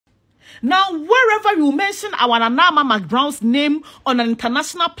Now, wherever you mention our Ama Mcbrown's name on an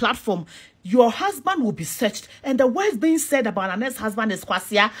international platform, your husband will be searched. And the words being said about Ana's husband is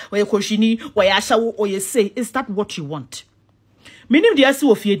Kwasia, or Koshini, or Yasha, or you say, is that what you want? Meaning the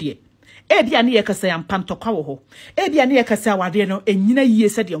Asu of Yedi. Ebia ni ekase ampanto kwawo ho. Ebia ni ekase awade no enyina yie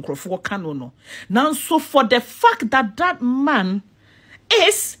said the nkrofo kano no. Now so for the fact that that man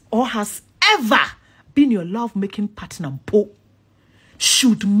is or has ever been your love making partner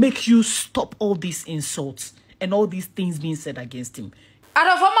should make you stop all these insults and all these things being said against him. Out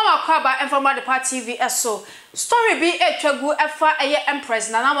of Mama Kwaba and from the party TV so story be a tragu efa eye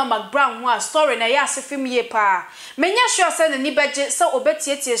empress na Ama Mcbrown who story na ya asefim ye pa menya sure say ni budget so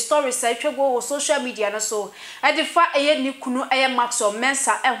obetietie story say tragu wo social media no so e de fa eye ni kunu eye max or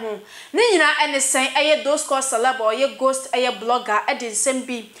mensa ho ni nyina ene sen eye those called celeb or ye ghost eye blogger e de nsem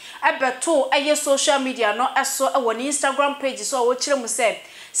bi e beto eye social media no eso e woni Instagram page so wo kire mu say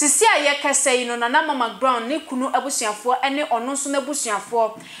sisi aye kase no na Ama Mcbrown ni kunu abusuafo ene ono nso na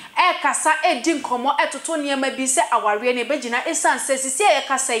abusuafo e kasa e di nkomo etoto niam bi se aware ne begina esanse sisi aye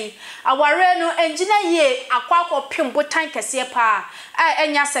kase aware no engina ye akwakọ pembotan kase pa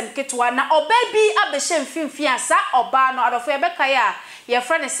enya sem ketwa na oba bi abehye mfimfi asa oba no adofo ebeka ya ye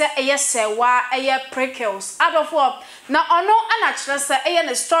friend se eye sewa eye prequels adofo na ono anachire se eye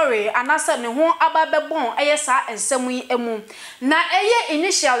ne story anasa ne ho ababebon eye sa ensemu yi emu na eye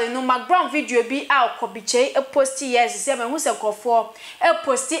initially no Mcbrown video bi a okobiche e posti yes se me hu se kofo e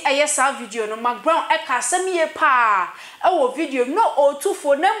posti eye sa video no Mcbrown e ka asem ye pa e wo video no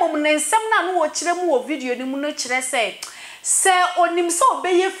otufo na mom ne nsem na no wo kire mu wo video ni mu no kire se onim se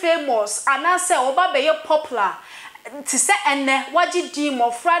obeye famous anasa oba beye popular ti se enne waji di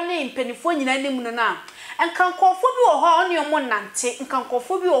mofra ne mpenifo nyina nim no na enkankofo bi wo ho oni omo nante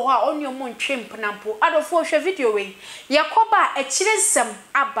enkankofo bi wo ho oni omo ntwemp nampo adofo hwe video we yakoba e kire nsem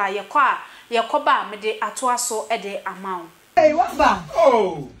aba yakoba me de atoa so e de amount. Hey, what ba?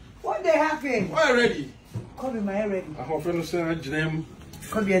 Oh, What they happen? why ready? Come be my ready. I hope you say Jim.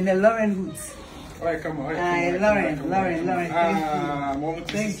 Come be in the Lauren Hoods. Why come on? Lauren.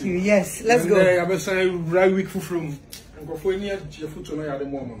 Thank you. Yes, let's go. I be say right week from. Go for any your foot on the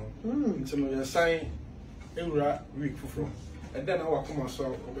moment. Until you sign every week from. And then I will come so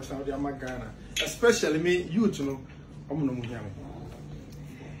over Saudi Ghana. Especially me, you to know. I'm no more.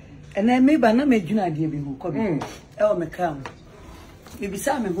 And then maybe I made you idea be who come. Oh, me come. Maybe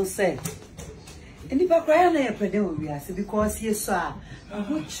some who say. And if I cry on a pedal, we ask because you saw a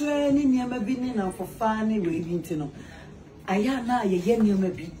good training near my being now for funny waving to know. I am now ye you may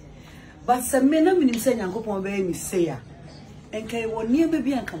be. But some men of them say, Uncle Pom baby say, and can one near me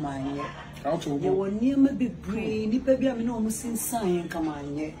be and come on yet. You will near me be brain, if baby I'm almost in sign come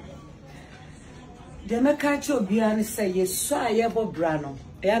on yet. The Macacho Bian say, yes, so I ever brano.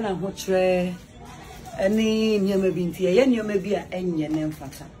 Yana Hotre, any near me being here, and you may be an onion and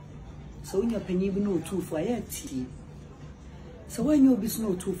fata. So when your penny no two for a tea. So when you be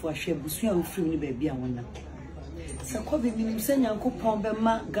no two for a share, but you are free baby and one. So Kobe meaning send Uncle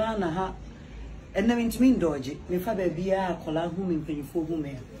Pomba Ghana ha. And then to mean dodgy, me father be a collar whom in penny for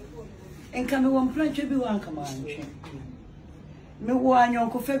women. And come one plant you be one command. Me one your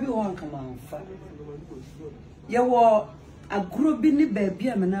uncle Febby one command. You were a group in the baby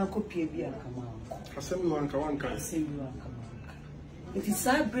and an uncle Pia command. Assembly one can. It is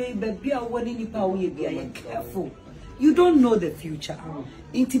sad, brave, but be a wedding power. Be careful. You don't know the future.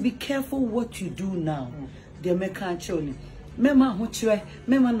 And to be careful what you do now. They make a choice. Mema hochwe,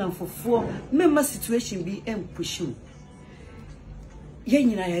 mema namfofo, mema situation be push you. Ye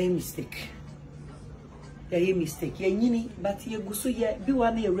nyina ya mistake. Ya mistake. Ye nyini, but ye guso ye be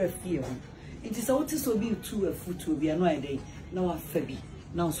one ye refie ho. It is out so be two a foot to be no idea. Now a febi.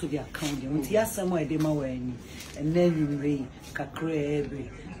 Now so the account. Unti ya somewhere de ma weni. And then you ray kakre every.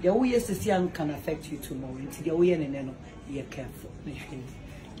 The way yes can affect you tomorrow. Unti the way no be careful.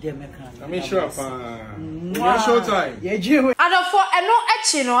 I mean, sure, short time. Yeah, Jew. And for a no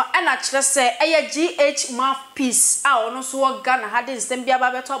etchino, and actually say, a GH Mouthpiece. I no so Ghana had in Sembia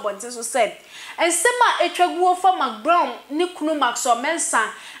Babato, but so said. And Sema a tragu for Mcbrown, Nikunu Max or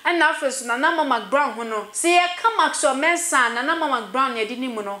Mensa, and now first Ama Mcbrown, who no. See, I come Max or Mensa, and Ama Mcbrown, ye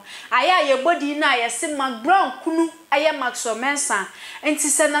didn't know. I your body now, I see Mcbrown, Kunu, I am Max or Mensa. And to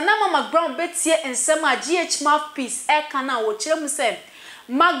send Ama Mcbrown Betsy and Sema GH Mouthpiece, air canal, which you say.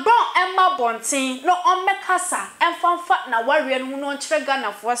 Mcbrown Emma Bontin, no on Mekasa, and fanfat na warrior no chire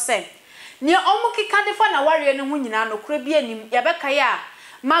Ghana for say. Near Omuki Candifa na warrior no Munina no Caribbean Yabekaya.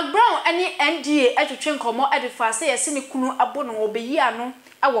 Mcbrown any NDA at Chincomo edifa say a cynical abono obeyiano,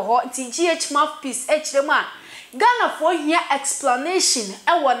 our hot GH Mouthpiece H. Lema. Ghana for here explanation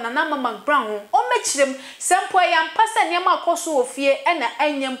e won Ama Mcbrown o mechirem sempo ya mpasa niam akoso ofie e na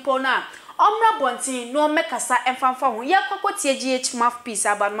anyempo na Omra bontin no mekasa emfanfa ho ye kwakotie GH Mouthpiece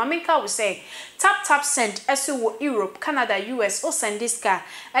about maminka will say tap send esu wo Europe, Canada, US o send this car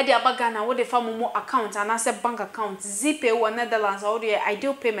e de abagana wo de fa mo account and as bank account Zipay wo Netherlands or the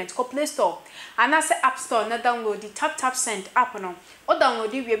ideal payment ko Play Store and as App Store na download the tap send app no o download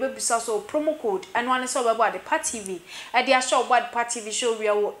the we be so promo code and one so we the Part TV e de show what Part TV show we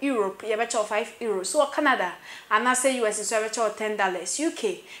wo Europe ye becho €5 so Canada and as US so becho $10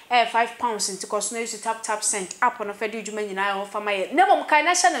 UK £5 into cause no use tap send app on fedi djuma nyina ho fama ye na mom kai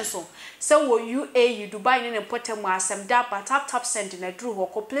na channel so wo UAE Dubai ne potem asem da tap send na dru ho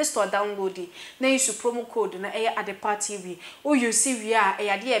ko Play Store download na use promo code na at the Part TV o you see we are e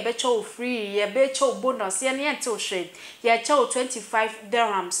ade e be cho free ye be cho bonus ye na ye till shade ye cho 25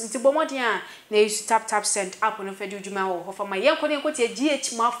 dirhams into bomodi a na use tap send app on fedi djuma ho fama ye ko ne ko tie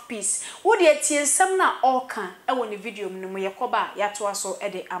GH Mouthpiece wo de tie nsem na oka e wo ne video mu no ye koba ya to aso e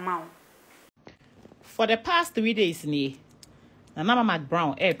de amount. For the past 3 days, Ama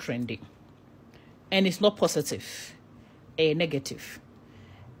Mcbrown air trending, and it's not positive, negative.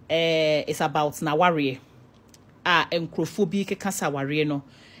 It's about Nawari, encrophobic cancer warrior no,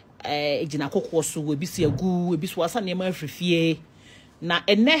 jinakoko we be see a goo, we be swasa near my free na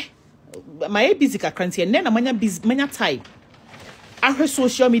ene my busy cranty and then a mania type. I heard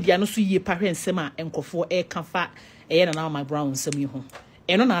social media no see ye parent sema encrophor air comfort, and Ama Mcbrown semi home.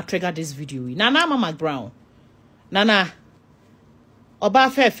 And on trigger this video. Nana Ama Mcbrown. Nana Oba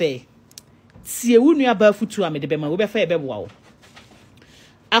Fefe. Si ewu nua ba futu amede be ma wo be fa ebe boa wo.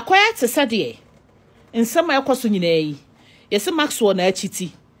 Akwaya tsedie. Nsema yakoso nyina yi. Yesi Maxwell na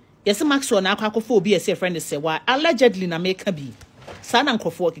achiti. Yesi Maxwell na akwakofa obi ese friend se wa allegedly na make bi. Sa na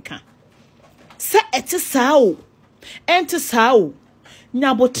nkofo okeka. Se eti saa o. Enti saa o.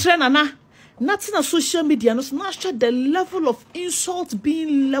 Nyabotre nana nothing on social media no not sure the level of insult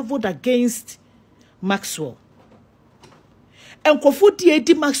being leveled against Maxwell. And kofu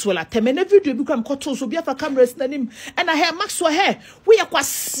di Maxwell atemene video bi kwam koto so bi afa cameras na nim and I hear Maxwell here we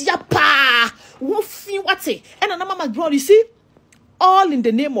akwasiya pa wo fi wate and Ama Mcbrown you see all in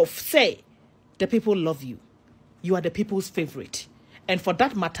the name of say the people love you. You are the people's favorite and for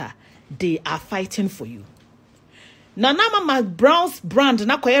that matter they are fighting for you. Ama Mcbrown's brand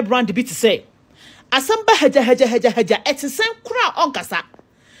na koye brand bi to say asamba haja etisen kura onkasa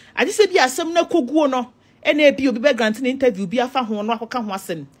ade se bi asem na koguo no ena bi obi be grant interview bi afa ho no akoka ho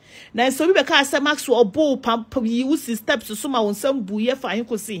asem na so bi be ka asem Maxwell obo pam yi usi steps so ma wonsam buye fa hin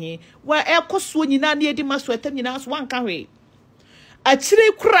kosi hin wa ekoso nyina na edi Maxwell etam nyina so wanka hwe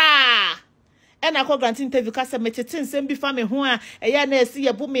akire kura ena ko grant interview ka se metete nsem bi fa me ho a eya na esi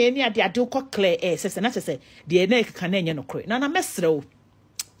ye bo me ani ade ko clear se na se de na ekeka na enye no kore na mesrew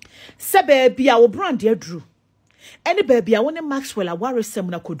se baby a wo brand ya dru ene baby a woni Maxwell a waresem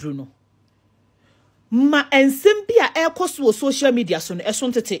na kodru no ma ensem bi a ekoso social media so no eso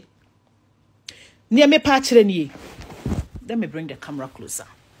ntete ne me pa kire nie. Let me bring the camera closer.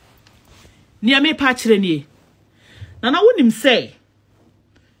 Ne me pa kire nie na wonim say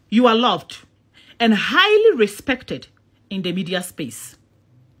you are loved and highly respected in the media space.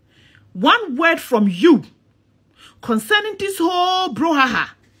 One word from you concerning this whole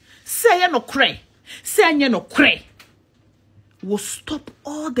brouhaha say no cray, say no cray, will stop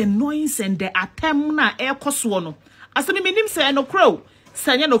all the noise and the attempt na air coswono. As I mean, say no crow,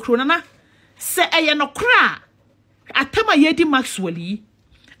 say no crow, nana, say no cra. Atema yedi Maxwell.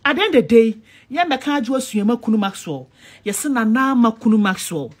 At the end of the day, ya mekaju asuyema kunu Maxwell. Yes, nana makunu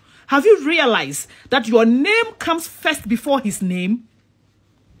Maxwell. Have you realized that your name comes first before his name?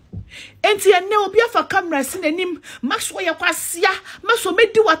 Enti ene obi afa camera sinenim Maxwell yakwasia Maxwell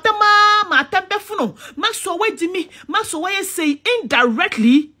medi watama ma atambefu no Maxwell wedimi Maxwell wey say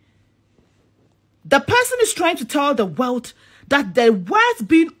indirectly the person is trying to tell the world that the words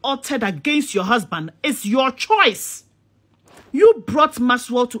being uttered against your husband is your choice. You brought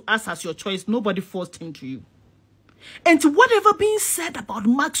Maxwell to us as your choice. Nobody forced him to you. And whatever being said about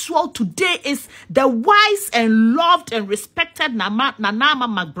Maxwell today is the wise and loved and respected Ama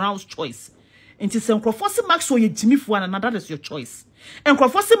Mcbrown's choice. And to say Maxwell you Jimmy Fuana, that is your choice. And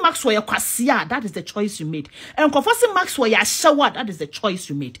Maxwell you Kwasia, that is the choice you made. And Maxwell you Shawa, that is the choice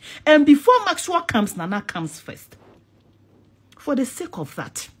you made. And before Maxwell comes, Nana comes first. For the sake of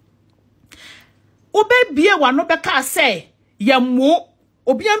that, Obe Bia Wanobeka say, Yamo.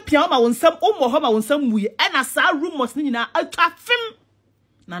 Obian piama wonsam omo ma wonsam muye ena sa rumors ni nyina atwafem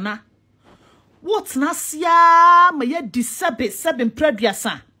nana what na sia ma ye disebe 7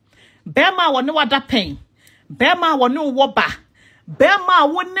 preduasa be ma wone wada pen Bema wonu woba. Bema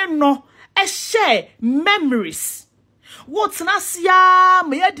wone no. E share memories. What's nasia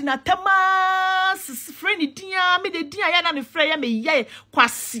me yedina tema friend dia me de dia ya na ne frɛ ya me ye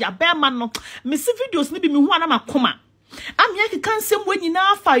kwasia bema no me see videos ni bi me hu ana makoma am ye kan sem we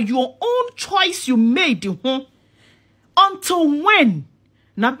nyina fa your own choice you made ho until when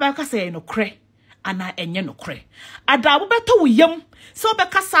na ba ka say no kre ana enye no kre ada wo beto wo yam so be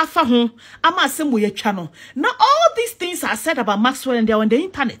ka sa fa ho ama asem wo yatwa no. Now all these things are said about Maxwell and they are on the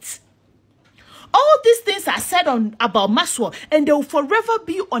internet. All these things are said about Maxwell and they will forever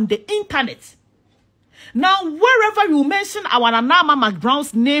be on the internet. Now, wherever you mention our Ama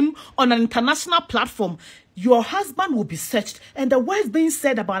Mcbrown's name on an international platform, your husband will be searched. And the words being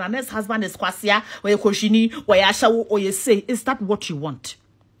said about Anet's husband is kwasia, or koshini, or yasha, or you say, is that what you want?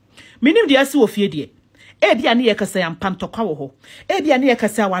 Meaning the asu of ye. Ebi ani yekase ampanto kwa ho. Ebi ani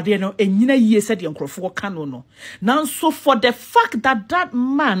yekase awade no enyina yie said yankrofo kano no. Now, so for the fact that that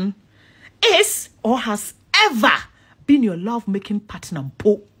man is or has ever been your love-making partner,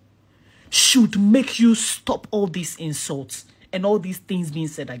 should make you stop all these insults and all these things being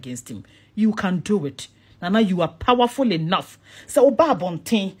said against him. You can do it. Nana, you are powerful enough. So,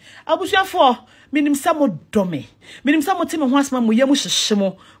 Babontin, I was your for minim samo dome. Minim samo tim wasma mu yamu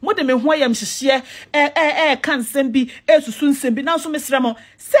shimo. Mo de me ho yam hye kan sembi susun sembi na so mesramo.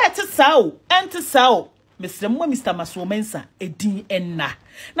 Set sao, ente sao. Mr. Maswomensa, edin enna.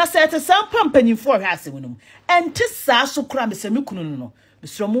 Na set some company for us winum. And tissa so cram semikuno.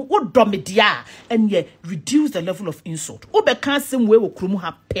 Mr. Mo would domedia and ye reduce the level of insult. Obe can't same way will krumu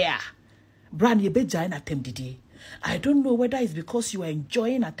ha pair. Brand ye be giant attempt didi. I don't know whether it's because you are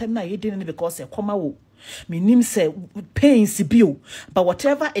enjoying attempt na ye didn't because a comma wo. Minim say pain sibiu, but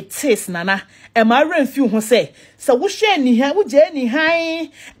whatever it is, Nana, am I few who say, so we share ni ha, we jenny high,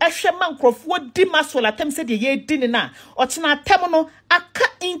 a shaman croft, what dimaswell attempt said ye dinner, or tina temono, a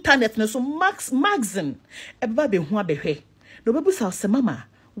cut internet, no so Max Magazine, a baby who be he. No baby say, Mama,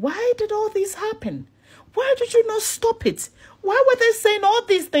 why did all this happen? Why did you not stop it? Why were they saying all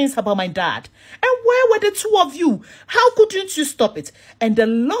these things about my dad? And where were the two of you? How couldn't you stop it? And the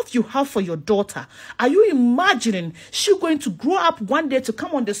love you have for your daughter, are you imagining she going to grow up one day to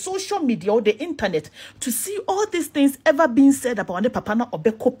come on the social media or the internet to see all these things ever being said about the papa na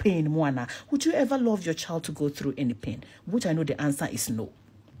obeko pain mwana? Would you ever love your child to go through any pain? Which I know the answer is no.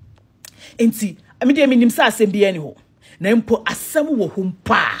 Enti, I mean, sa asembi eniho. Na mpo asem wo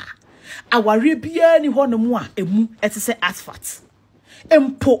humpa. Aware bia ni ho no mu a emu etese asphalt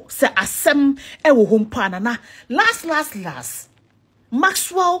empo se asem e wo hompa na last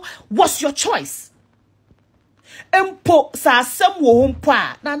Maxwell was your choice empo se asem wo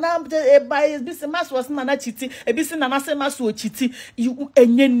hompa na by this Maxwell na chiti e bi se na se Maxwell chiti you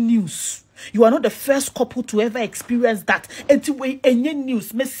enye news. You are not the first couple to ever experience that. Anyway, enye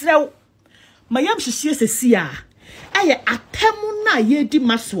news mesrew mayam hihie sesia aye atemu na ye di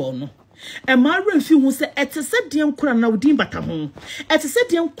Maxwell no. And my review who said, "It's a set dear crown now, Dean Batahon. It's a set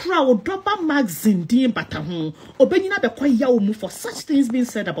dear crowd, Dropper Magazine, Dean Batahon, or Benina be quite yaw for such things being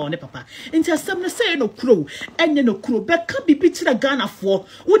said about the papa. Into some say no crow, and no crow, but can't be beaten a gun for.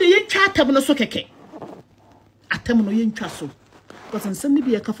 Would the young chat have no socket? A terminal young castle. But in some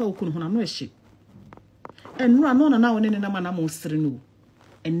be a cafe kun when I know she. And run on an hour in a man amongst renew.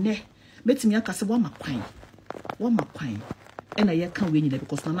 And ne, bet me a castle one quine. And I can't win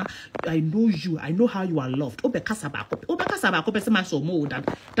because Nana, I know you. I know how you are loved. Obekasabako, person so more than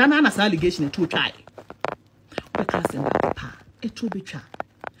Nana's allegation to try. Obekasabapa, it will be try.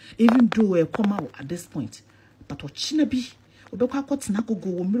 Even though I come out at this point, but what Chinabi, Obekako Nako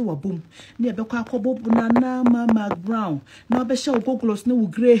go mirror boom, near Bekako Bob Nana Mcbrown. Now be show go gloss no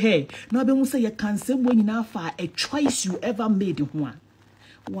grey hair. Now be say you can say when enough for a choice you ever made in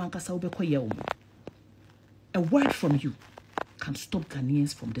one kasa Obeko yelm. A word from you can stop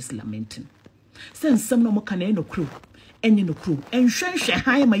Ghanaians from this lamenting. Send some no more can no crew, and no crew, and shen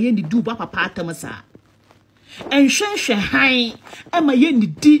high my yendi do bapa patamasa. And shen high, and my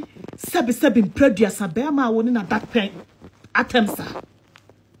yendi di sabi predia sabema won in a that pen atemsa.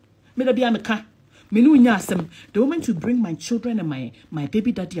 Maybe ameka, menu nyasem, the moment you bring my children and my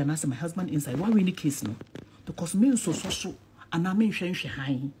baby daddy and ask my husband inside, why we in the case no? Because me so, and I mean shen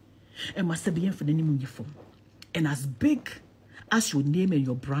high, and must be for the name uniform. And as big as your name and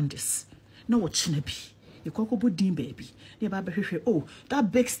your brand is, now what chinabi? You call Budin baby. Oh,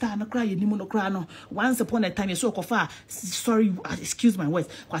 that big star no cry, you no cry no. Once upon a time, you so far. Sorry, excuse my words.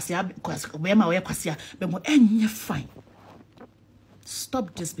 Fine.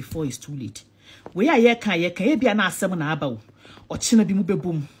 Stop this before it's too late. Where are you? Can you be an assembly about or chinabi mube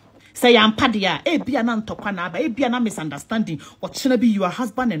boom? Say I'm padia, be an antokana, be an misunderstanding, or china be your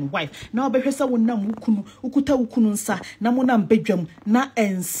husband and wife. Now be hesa wonam ukunu, ukuta ukununsa, namunam bedroom, na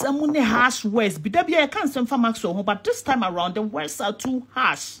and some harsh words. Be there be a cancer for Maxwell, but this time around the words are too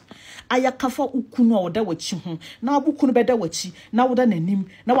harsh. Ayakafa ukunu or da wachi, now bukunu beda wachi, now than a nim,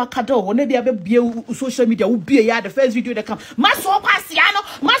 now a kado, or maybe a be social media will be a the first video that come. Maso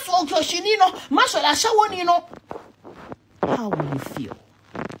Pasiano, Maso Koshinino, Maso La Shawonino. How will you feel?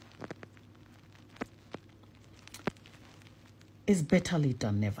 It's better late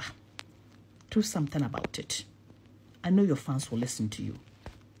than never. Do something about it. I know your fans will listen to you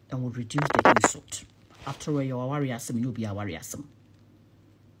and will reduce the insult. After all, you're a warrior, you'll be a warrior.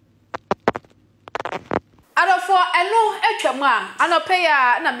 Adofo eno etwama anope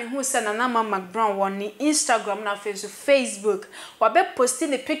ya na mehu se na Ama Mcbrown won Instagram na Facebook wa be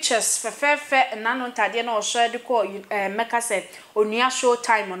posting the pictures fefe na no ntade na o share de ko meka se onua show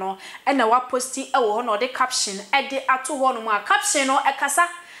time no e na wa posti e wo ho na o de caption e de ato ho no ma caption no e kasa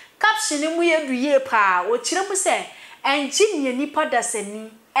caption mu yedu ye pa o kire mu se engineer nipa dasani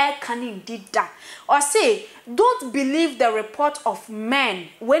e kan dida or say don't believe the report of men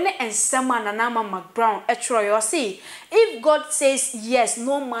when and someone and Ama Mcbrown etro or say if God says yes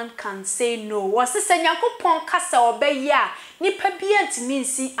no man can say no was say Yakopon kasa obeya nipa bia ntimi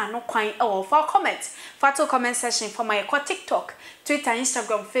nsi anokwan e wo for comment section for my TikTok, Twitter,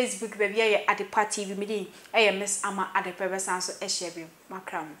 Instagram, Facebook baby e Adepa TV midi e Miss Ama Adepa besan so e share bi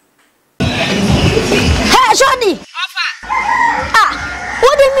makram. Hey Shodi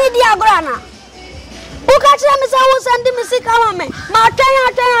what the media grana? Who catch me say who send me sick me? Ma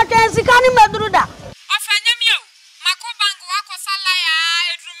ten sikani medruda. Ofanya mi o. Mako bangu wako sala ya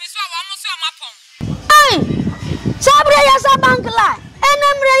edrumi so wa mo so mapon. Ai. Sabre ya sa bank lie.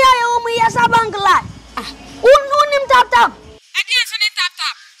 Enemre ya o mu ya sa bank lie. Unim tap. Edi enso ni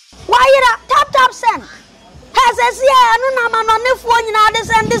tap. Why ira tap send. Has a sia anu na ma no ne fo nyina de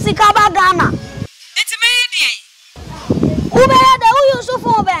send sika ba Ghana. Enti me yedie. Ube de u use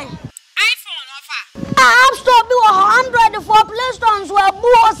phone ben. iPhone ofa. App Store be 100 for Play Store so abu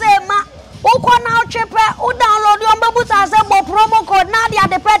say ma. Uko na chepe u download your mbebu say promo code na dia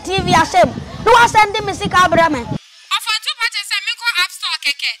Adepa TV asem. No send me sika bra me. Ofa tu pa say me ko App Store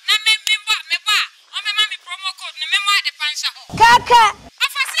keke. Na me ba o me ma me promo code na me mo Adepa nsha ho. Keke.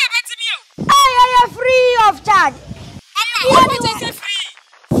 Ofa si abetimi o. Ay free of charge. What is free?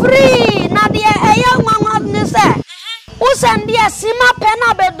 Free na dia nwa ne say. Usandi asima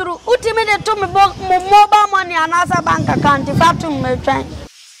pena bedru utimi de to me mobile money anasa bank account fatum me twan.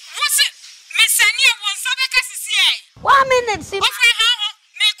 Wose me sani e won sabe ka sisi e. 1 minute si. Ofa ha ho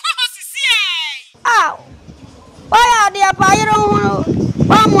me ko ho sisi e. Ah. Oya dia pa yiro hu.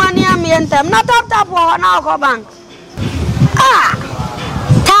 Wa mo ani am yentem na tap ho na ko bank. Ah.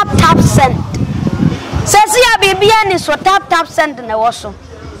 Tap send. Sesia bibia ni so tap send na wo so.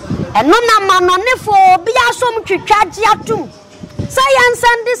 And no na ne for be asom twitwaje atum say yan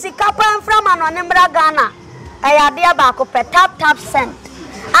send this sika from anonembra Ghana ayade ba ko pe tap send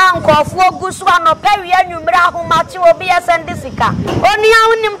ankofo gusu anopa wi anwumra ahomate obi send this sika oni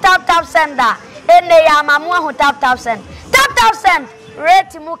ahunim tap send da ene ya mamu ahu tap send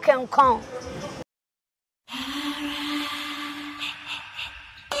rate mu kenkon